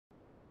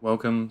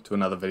Welcome to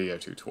another video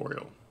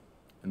tutorial.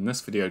 In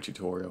this video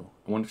tutorial,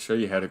 I want to show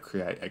you how to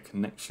create a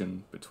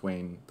connection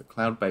between the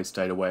cloud-based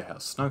data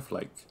warehouse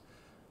Snowflake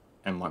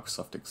and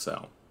Microsoft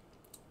Excel.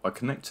 By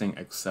connecting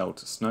Excel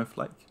to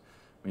Snowflake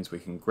means we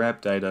can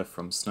grab data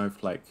from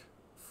Snowflake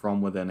from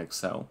within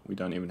Excel. We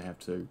don't even have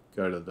to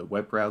go to the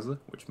web browser,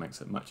 which makes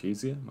it much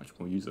easier, much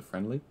more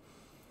user-friendly. It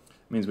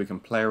means we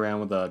can play around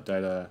with our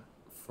data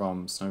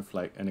from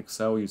Snowflake and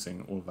Excel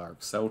using all of our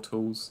Excel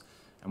tools.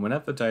 And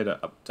whenever data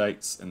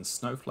updates in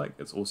Snowflake,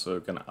 it's also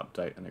going to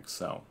update in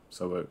Excel.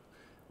 So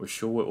we're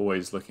sure we're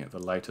always looking at the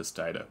latest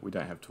data. We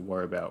don't have to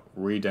worry about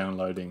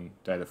re-downloading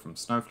data from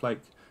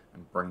Snowflake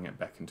and bringing it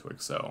back into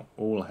Excel.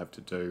 All we'll have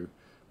to do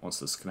once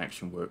this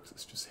connection works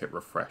is just hit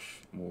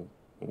refresh and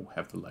we'll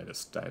have the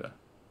latest data.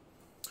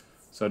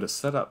 So to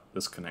set up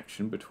this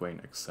connection between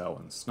Excel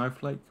and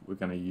Snowflake, we're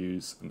going to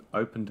use an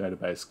Open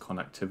Database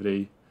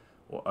Connectivity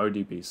or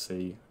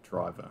ODBC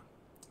driver.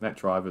 That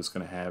driver is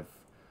going to have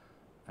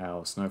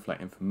our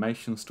Snowflake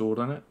information stored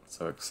on it,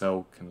 so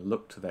Excel can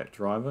look to that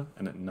driver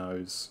and it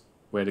knows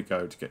where to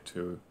go to get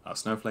to our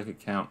Snowflake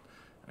account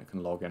and it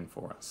can log in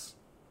for us.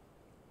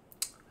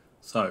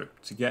 So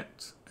to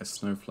get a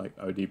Snowflake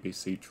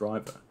ODBC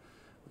driver,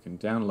 we can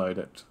download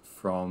it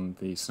from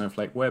the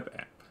Snowflake web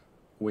app.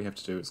 All we have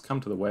to do is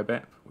come to the web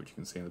app, which you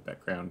can see in the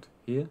background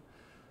here,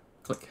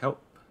 click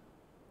Help,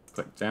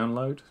 click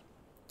Download,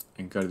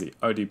 and go to the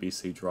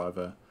ODBC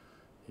driver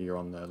here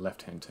on the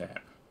left-hand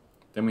tab.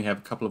 Then we have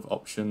a couple of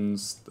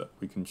options that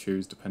we can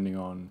choose depending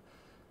on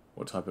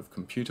what type of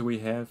computer we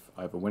have.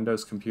 I have a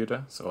Windows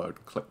computer, so I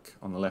would click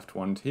on the left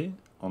one here,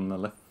 on the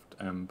left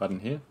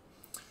button here.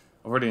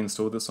 I've already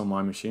installed this on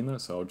my machine though,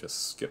 so I'll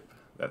just skip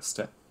that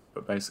step.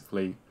 But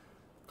basically,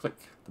 click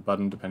the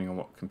button depending on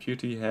what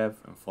computer you have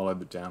and follow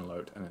the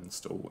download and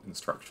install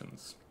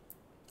instructions.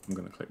 I'm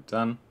going to click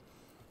Done.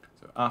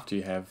 So after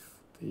you have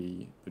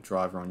the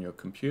driver on your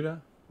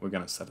computer, we're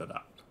going to set it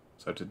up.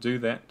 So to do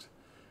that,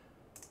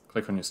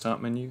 click on your Start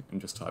menu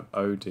and just type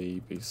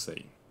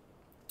ODBC.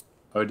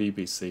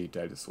 ODBC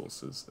Data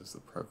Sources is the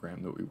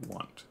program that we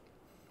want.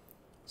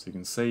 So you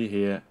can see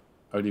here,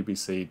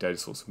 ODBC Data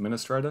Source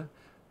Administrator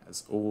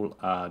has all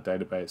our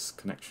database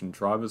connection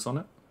drivers on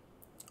it.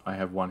 I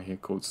have one here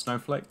called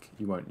Snowflake.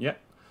 You won't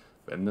yet,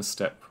 but in this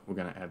step, we're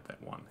going to add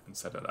that one and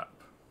set it up.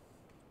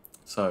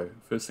 So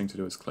first thing to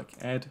do is click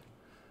Add,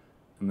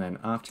 and then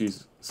after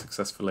you've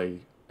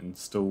successfully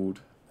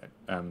installed that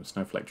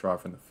Snowflake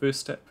driver in the first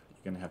step,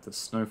 you're going to have the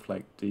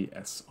Snowflake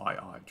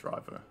DSII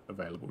driver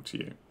available to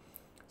you.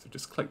 So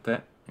just click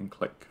that and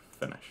click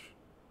Finish.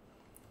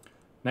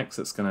 Next,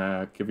 it's going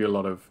to give you a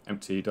lot of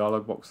empty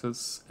dialog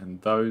boxes,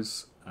 and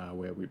those are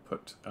where we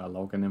put our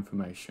login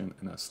information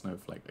and our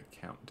Snowflake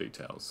account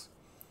details.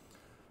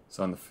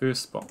 So in the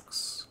first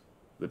box,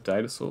 the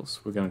data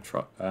source, we're going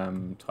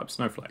to type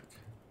Snowflake.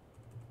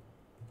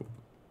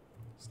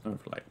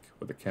 Snowflake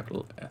with a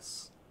capital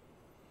S.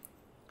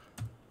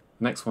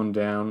 Next one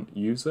down,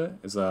 user,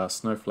 is our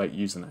Snowflake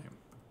username.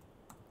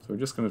 So we're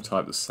just going to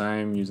type the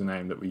same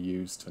username that we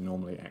use to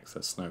normally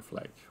access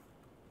Snowflake.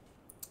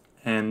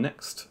 And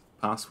next,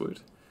 password.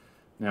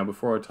 Now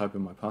before I type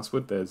in my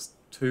password, there's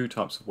two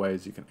types of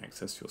ways you can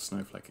access your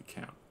Snowflake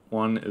account.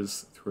 One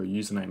is through a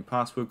username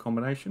password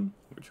combination,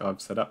 which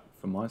I've set up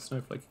for my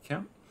Snowflake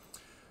account.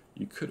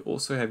 You could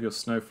also have your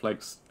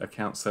Snowflake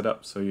account set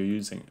up so you're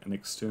using an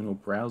external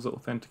browser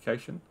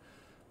authentication.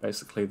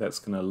 Basically that's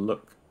going to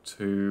look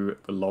to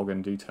the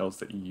login details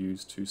that you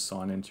use to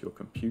sign into your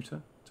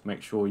computer to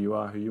make sure you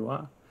are who you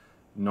are,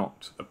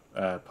 not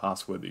a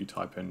password that you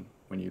type in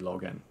when you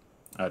log in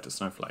to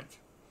Snowflake.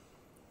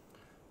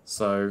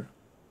 So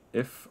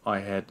if I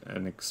had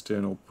an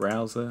external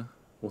browser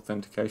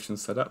authentication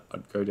set up,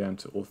 I'd go down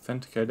to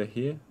Authenticator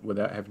here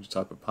without having to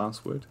type a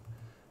password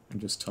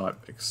and just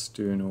type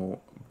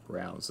external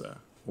browser,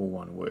 all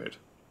one word.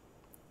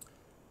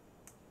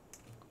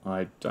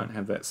 I don't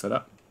have that set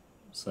up.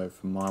 So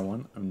for my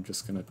one, I'm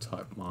just going to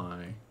type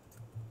my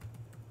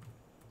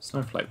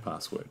Snowflake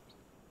password.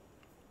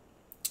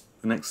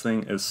 The next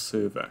thing is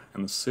server,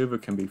 and the server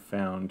can be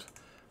found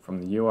from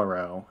the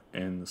URL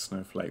in the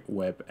Snowflake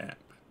web app.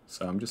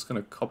 So I'm just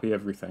going to copy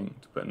everything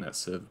to put in that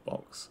server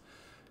box.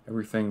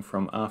 Everything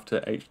from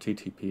after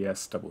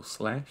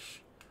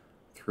https://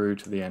 through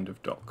to the end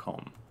of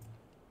 .com.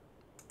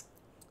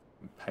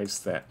 And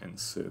paste that in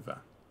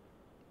server.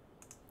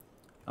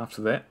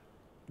 After that,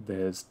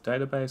 there's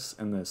database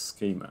and there's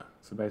schema.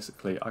 So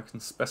basically I can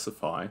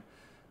specify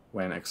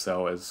when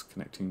Excel is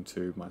connecting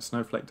to my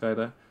Snowflake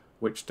data,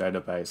 which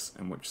database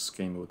and which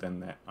schema within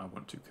that I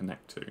want to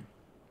connect to.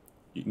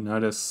 You can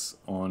notice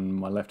on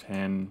my left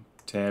hand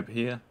tab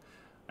here,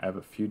 I have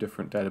a few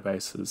different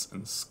databases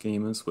and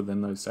schemas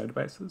within those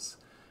databases,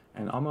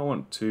 and I might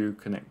want to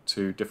connect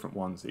to different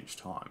ones each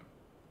time.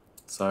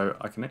 So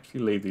I can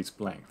actually leave these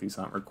blank, these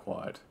aren't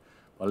required.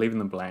 By leaving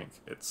them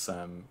blank, it's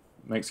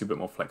makes you a bit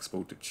more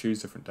flexible to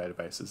choose different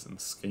databases and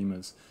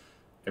schemas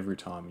every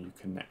time you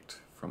connect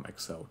from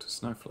Excel to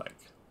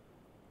Snowflake.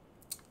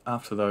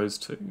 After those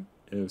two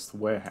is the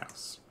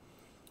warehouse.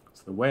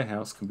 So the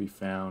warehouse can be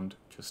found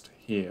just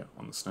here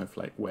on the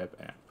Snowflake web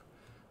app.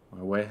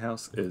 My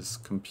warehouse is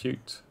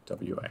compute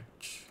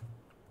WH.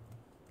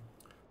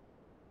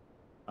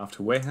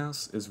 After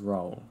warehouse is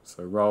role.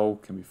 So role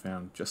can be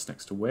found just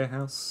next to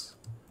warehouse.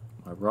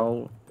 My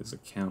role is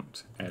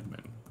account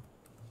admin.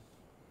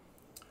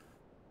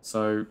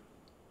 So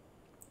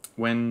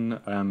when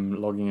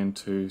logging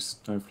into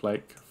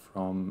Snowflake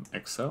from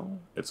Excel,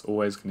 it's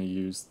always going to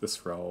use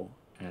this role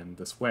and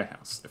this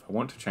warehouse. If I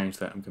want to change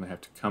that, I'm going to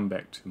have to come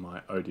back to my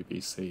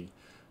ODBC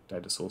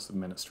data source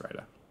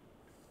administrator.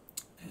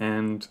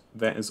 And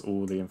that is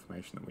all the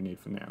information that we need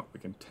for now. We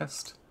can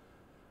test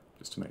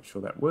just to make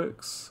sure that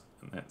works,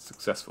 and that's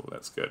successful,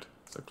 that's good.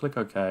 So click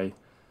OK,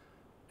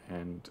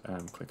 and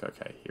click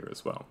OK here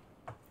as well.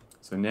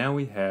 So now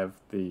we have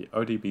the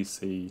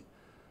ODBC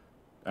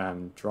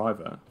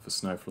driver for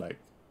Snowflake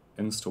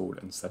installed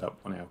and set up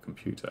on our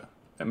computer.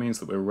 That means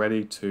that we're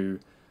ready to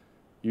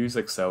use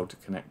Excel to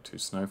connect to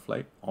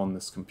Snowflake on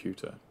this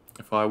computer.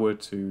 If I were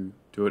to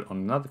do it on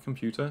another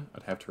computer,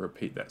 I'd have to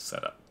repeat that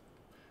setup.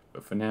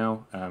 But for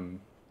now,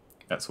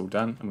 that's all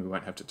done, and we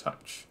won't have to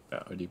touch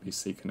that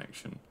ODBC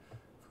connection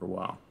for a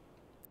while.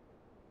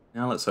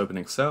 Now let's open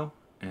Excel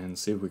and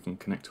see if we can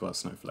connect to our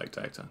Snowflake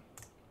data.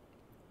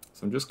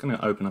 So I'm just going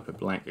to open up a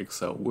blank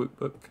Excel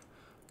workbook,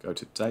 go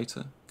to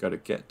Data, go to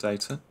Get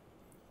Data,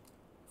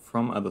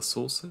 from Other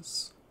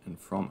Sources, and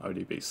from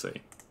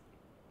ODBC.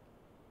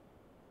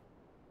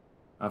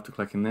 After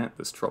clicking that,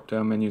 this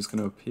drop-down menu is going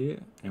to appear,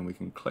 and we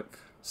can click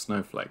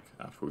Snowflake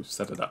after we've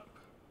set it up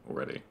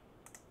already.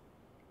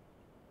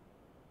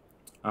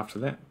 After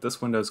that,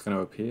 this window is going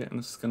to appear, and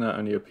this is going to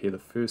only appear the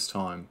first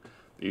time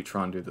that you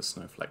try and do the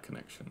Snowflake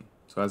connection.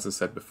 So as I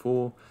said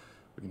before,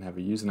 we can have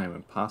a username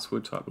and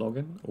password type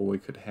login, or we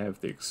could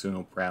have the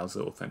external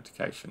browser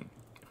authentication.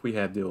 If we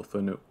had the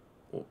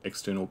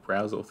external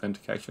browser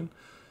authentication,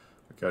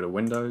 we go to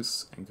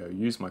Windows and go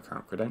Use My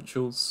Current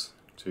Credentials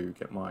to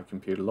get my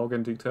computer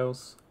login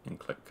details and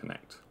click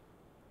Connect.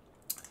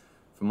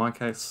 For my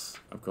case,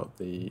 I've got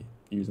the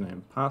username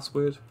and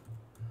password,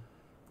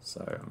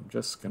 so I'm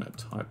just going to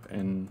type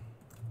in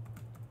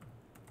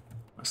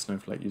my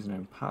Snowflake username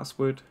and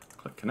password,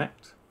 click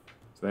Connect.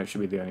 So that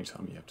should be the only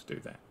time you have to do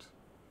that.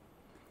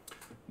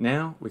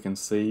 Now we can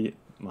see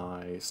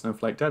my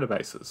Snowflake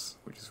databases,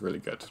 which is really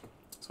good.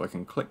 So I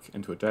can click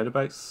into a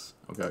database,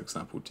 I'll go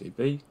example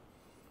DB,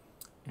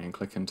 and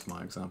click into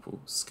my example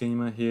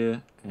schema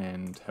here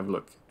and have a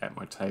look at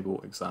my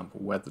table example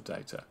weather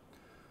data.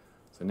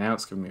 So now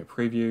it's giving me a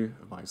preview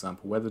of my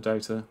example weather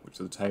data, which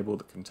is a table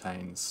that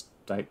contains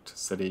date,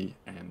 city,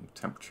 and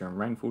temperature and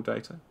rainfall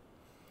data.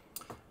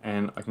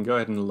 And I can go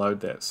ahead and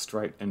load that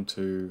straight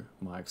into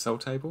my Excel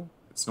table.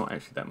 It's not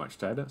actually that much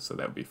data, so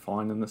that would be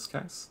fine in this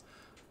case.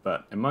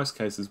 But in most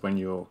cases, when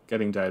you're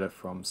getting data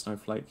from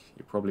Snowflake,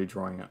 you're probably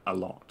drawing a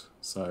lot.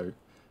 So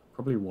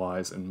probably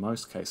wise in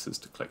most cases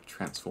to click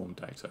Transform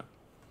Data.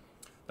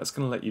 That's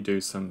going to let you do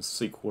some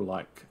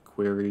SQL-like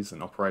queries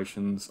and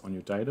operations on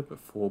your data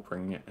before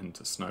bringing it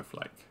into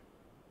Snowflake.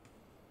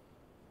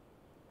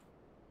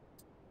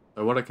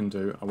 So what I can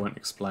do, I won't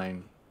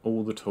explain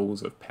all the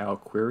tools of Power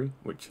Query,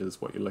 which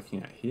is what you're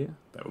looking at here.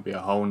 That will be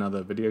a whole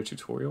nother video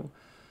tutorial.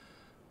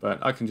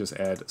 But I can just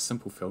add a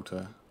simple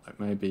filter, like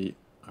maybe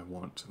I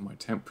want my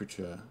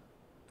temperature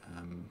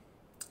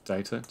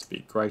data to be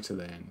greater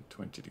than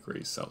 20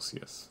 degrees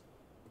Celsius.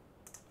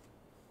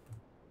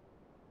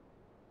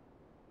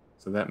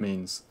 So that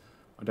means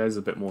my data is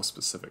a bit more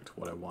specific to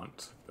what I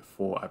want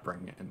before I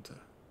bring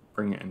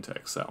it into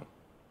Excel.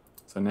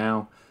 So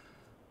now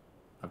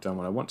I've done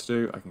what I want to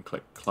do, I can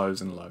click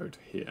Close and Load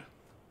here.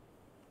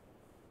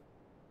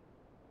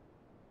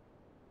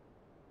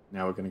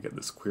 Now we're going to get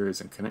this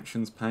Queries and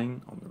Connections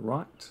pane on the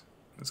right.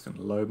 It's going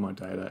to load my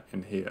data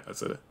in here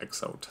as an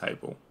Excel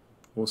table.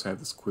 We also have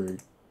this query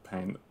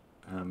pane,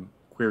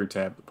 query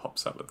tab that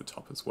pops up at the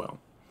top as well.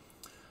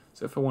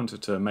 So if I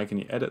wanted to make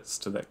any edits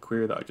to that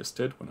query that I just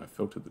did when I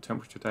filtered the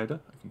temperature data,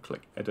 I can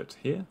click Edit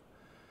here.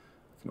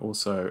 I can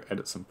also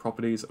edit some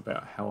properties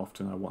about how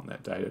often I want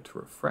that data to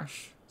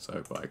refresh.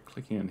 So by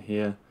clicking in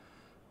here,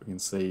 we can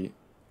see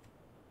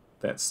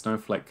that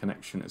Snowflake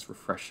connection is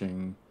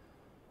refreshing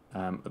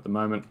at the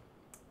moment,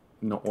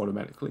 not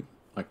automatically.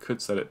 I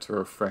could set it to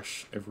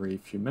refresh every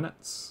few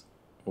minutes,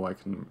 or I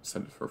can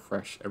set it to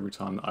refresh every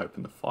time that I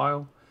open the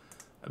file.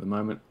 At the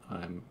moment,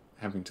 I'm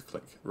having to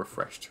click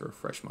refresh to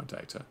refresh my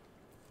data.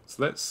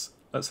 So let's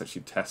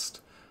actually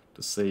test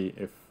to see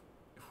if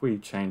we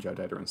change our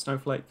data in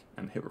Snowflake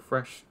and hit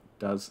refresh,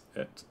 does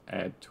it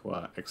add to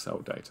our Excel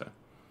data?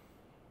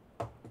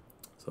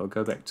 So I'll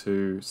go back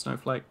to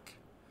Snowflake,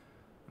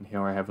 and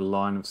here I have a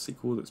line of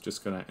SQL that's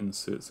just going to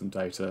insert some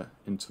data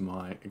into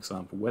my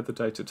example weather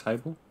data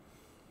table.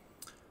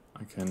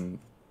 I can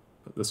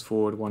put this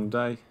forward one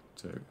day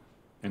to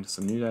enter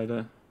some new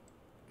data,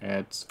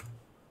 add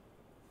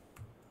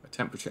a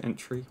temperature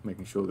entry,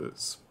 making sure that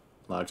it's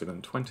larger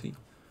than 20.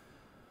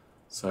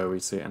 So we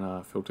see it in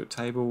our filtered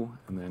table,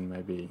 and then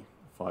maybe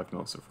 5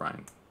 mils of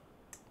rain.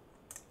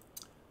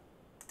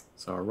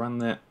 So I run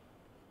that,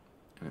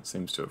 and it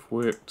seems to have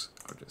worked.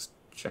 I'll just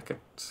check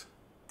it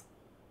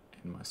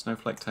in my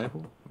Snowflake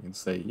table. We can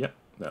see, yep,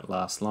 that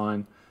last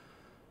line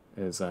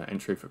is an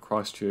entry for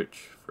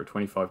Christchurch for a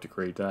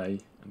 25-degree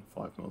day and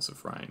 5 mils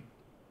of rain.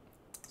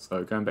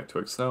 So going back to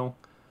Excel,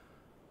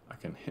 I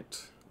can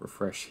hit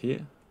refresh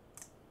here.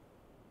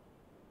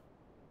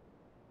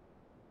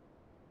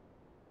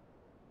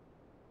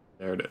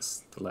 There it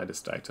is, the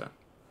latest data.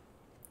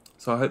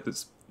 So I hope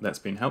that's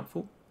been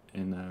helpful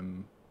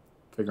in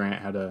figuring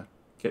out how to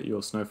get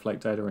your Snowflake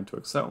data into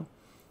Excel.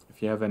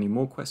 If you have any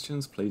more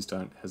questions, please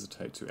don't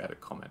hesitate to add a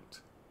comment.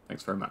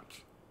 Thanks very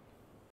much.